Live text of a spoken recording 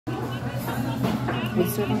We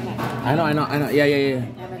serve on that. I know. Yeah.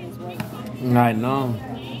 I know.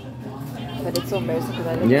 But it's so embarrassing because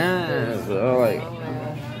I didn't. Yeah, so like.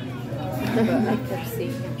 But I kept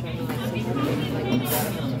seeing him trying to like say something like that. I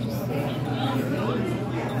have to just say.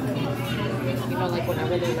 You know, like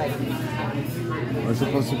whenever they like. We're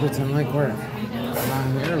supposed to pretend like we're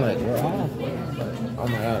not here, like we're off. Oh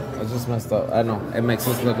my god, I just messed up. I know, it makes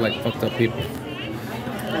us look like fucked up people.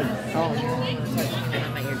 Oh.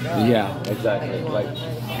 Yeah, exactly. Like.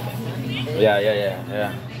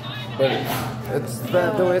 Yeah. But it's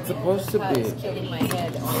the way it's supposed to be. It's killing my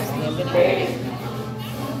head. Honestly, I've been.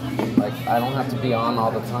 Like, I don't have to be on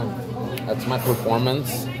all the time. That's my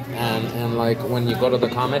performance. And like, when you go to the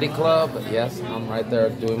comedy club, yes, I'm right there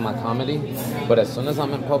doing my comedy. But as soon as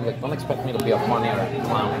I'm in public, don't expect me to be a funny or a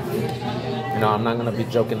clown. You know, I'm not going to be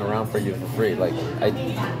joking around for you for free. Like, I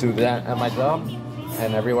do that at my job.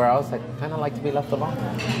 And everywhere else, I kind of like to be left alone.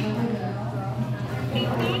 I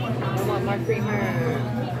want more creamer.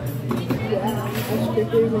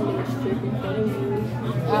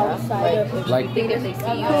 Outside of like, you think if they see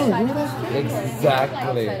you outside of the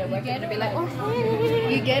exactly. outside of work, you have to be like, oh,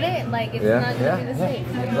 hey. You get it? Like, it's not going to be the same.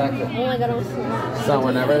 Exactly. Oh my god, I was so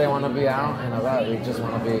whenever they want to be out and about, we just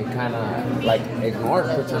want to be kind of like ignored,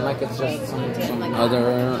 pretend like it's just some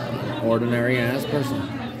other ordinary ass person.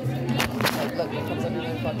 Like, look, there comes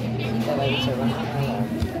another fucking piece that I was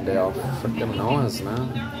around. They all freaking know us, man.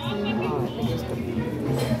 Oh, I think it's good.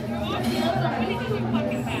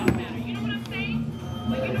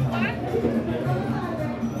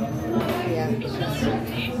 Yeah,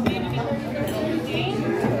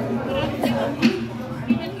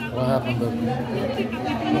 what happened, baby?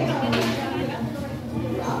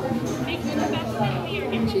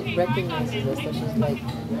 She recognizes us, so she's like,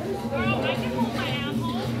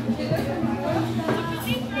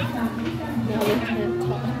 now we can't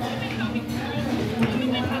talk.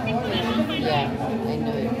 Yeah, I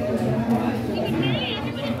know it.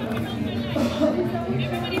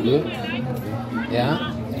 Luke? Yeah?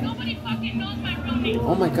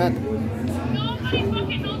 Oh my god.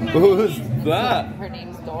 Who's that? Her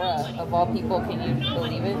name's Dora. Of all people, can you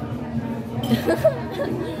believe it?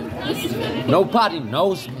 Nobody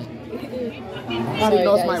knows me. Nobody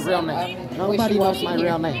knows my real name. Nobody knows my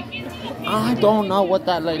real name. I don't know what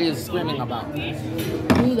that lady is screaming about.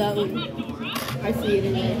 Ooh, that one. I see it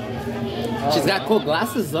in there. She's got cool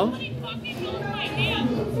glasses though.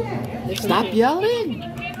 Stop yelling.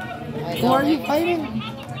 Who are you fighting?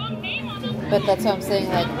 But that's what I'm saying,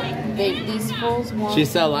 like, these fools want... She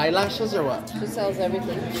sell eyelashes or what? She sells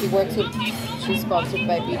everything. She works with... She's sponsored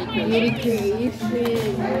by Beauty Creation. Beauty Creation.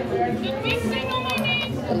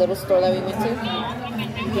 The little store that we went to?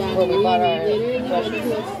 Yeah, where we bought our literally went brushes.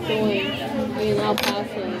 to a store in El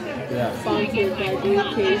Paso. Yeah. Sponsored by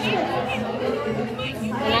Beauty Creation.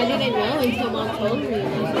 And I didn't know until Mom told me. And I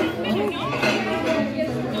was like,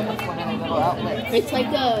 what? One of the little outlets. It's like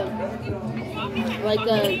a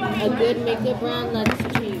good makeup brand that's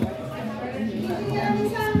cheap.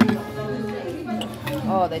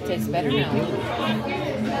 Oh, they taste better now.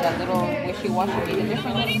 That little wishy-washy made a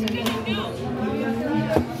difference.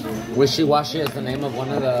 Wishy-washy is the name of one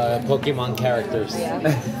of the Pokemon characters.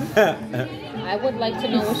 Yeah. I would like to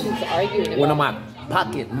know what she's arguing about. One of my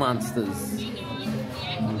pocket monsters.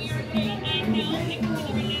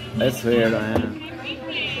 That's weird, man.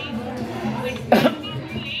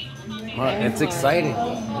 It's exciting.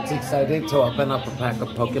 It's exciting to open up a pack of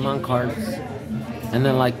Pokemon cards. And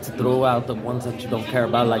then like to throw out the ones that you don't care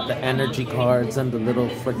about, like the energy cards and the little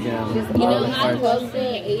freaking You know, I love the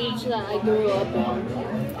age that I grew up in.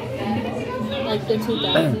 Like the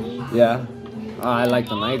 2000s. Yeah. Oh, I like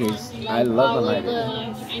the 90s. I love the 90s.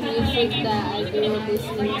 All of the music that I grew up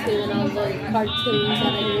listening to and all the cartoons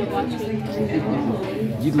that I grew up watching.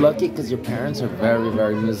 You're lucky because your parents are very,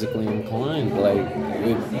 very musically inclined. Like,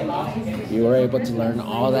 you were able to learn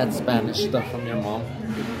all that Spanish stuff from your mom.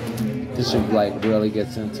 Because she, like, really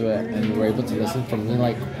gets into it. And you were able to listen from me,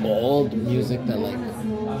 like, old music that, like,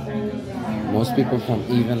 most people from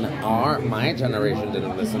even my generation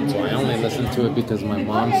didn't listen to. I only listened to it because my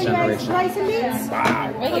mom's generation. Rice and beans. Wow.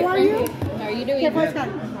 How are you? How are you doing? Careful, Scott.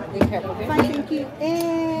 Be careful. Fine, thank you.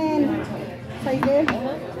 And right there.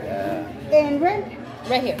 Yeah. And red.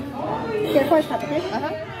 Right here. Careful, Scott, okay?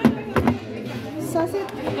 Sausage.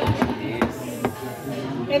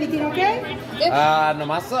 Everything okay?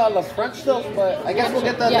 Nomás los French toast, but I guess we'll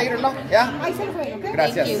get that later, no? Yeah? I said for it, okay?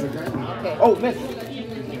 Gracias. Thank you. Okay. Oh, miss.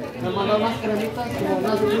 ¿Me mandas más cremitas? Como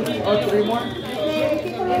unas 3 more?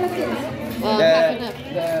 ¿Qué colores tienes? Half and half.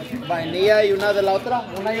 De vainilla y una de la otra.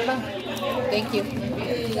 Una y una. Thank you.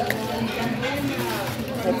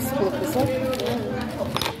 Let's split this up.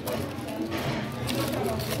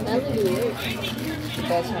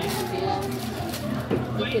 That's her. Yeah.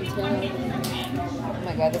 You can tell. Oh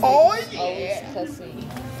my god, this Oh, lady's always cussing.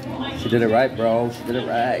 She did it right, bro. She did it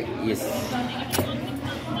right. Yes.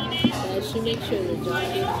 She makes sure the job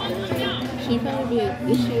gets done. She probably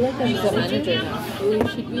is she like a manager now? Ooh,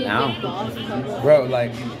 she'd be a Now. big boss probably. Bro,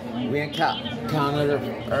 like, we encountered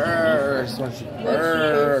her first when she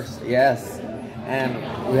first. Yes. And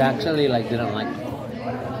we actually, like, didn't like her.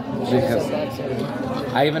 Because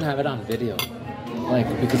I even have it on video. Like,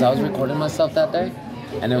 because I was recording myself that day.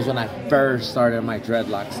 And it was when I first started my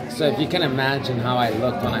dreadlocks. So if you can imagine how I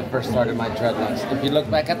looked when I first started my dreadlocks. If you look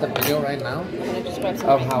back at the video right now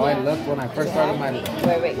of how I looked when I first started my...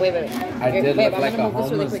 Wait. I did look like a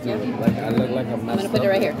homeless dude. Like, I look like a messed I'm gonna put it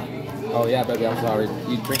right here. Oh yeah, baby, I'm sorry.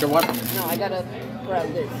 You drink your water? No, I gotta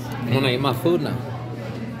grab this. I'm gonna eat my food now.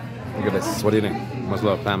 Look at this. What do you think? Much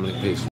love, family. Peace.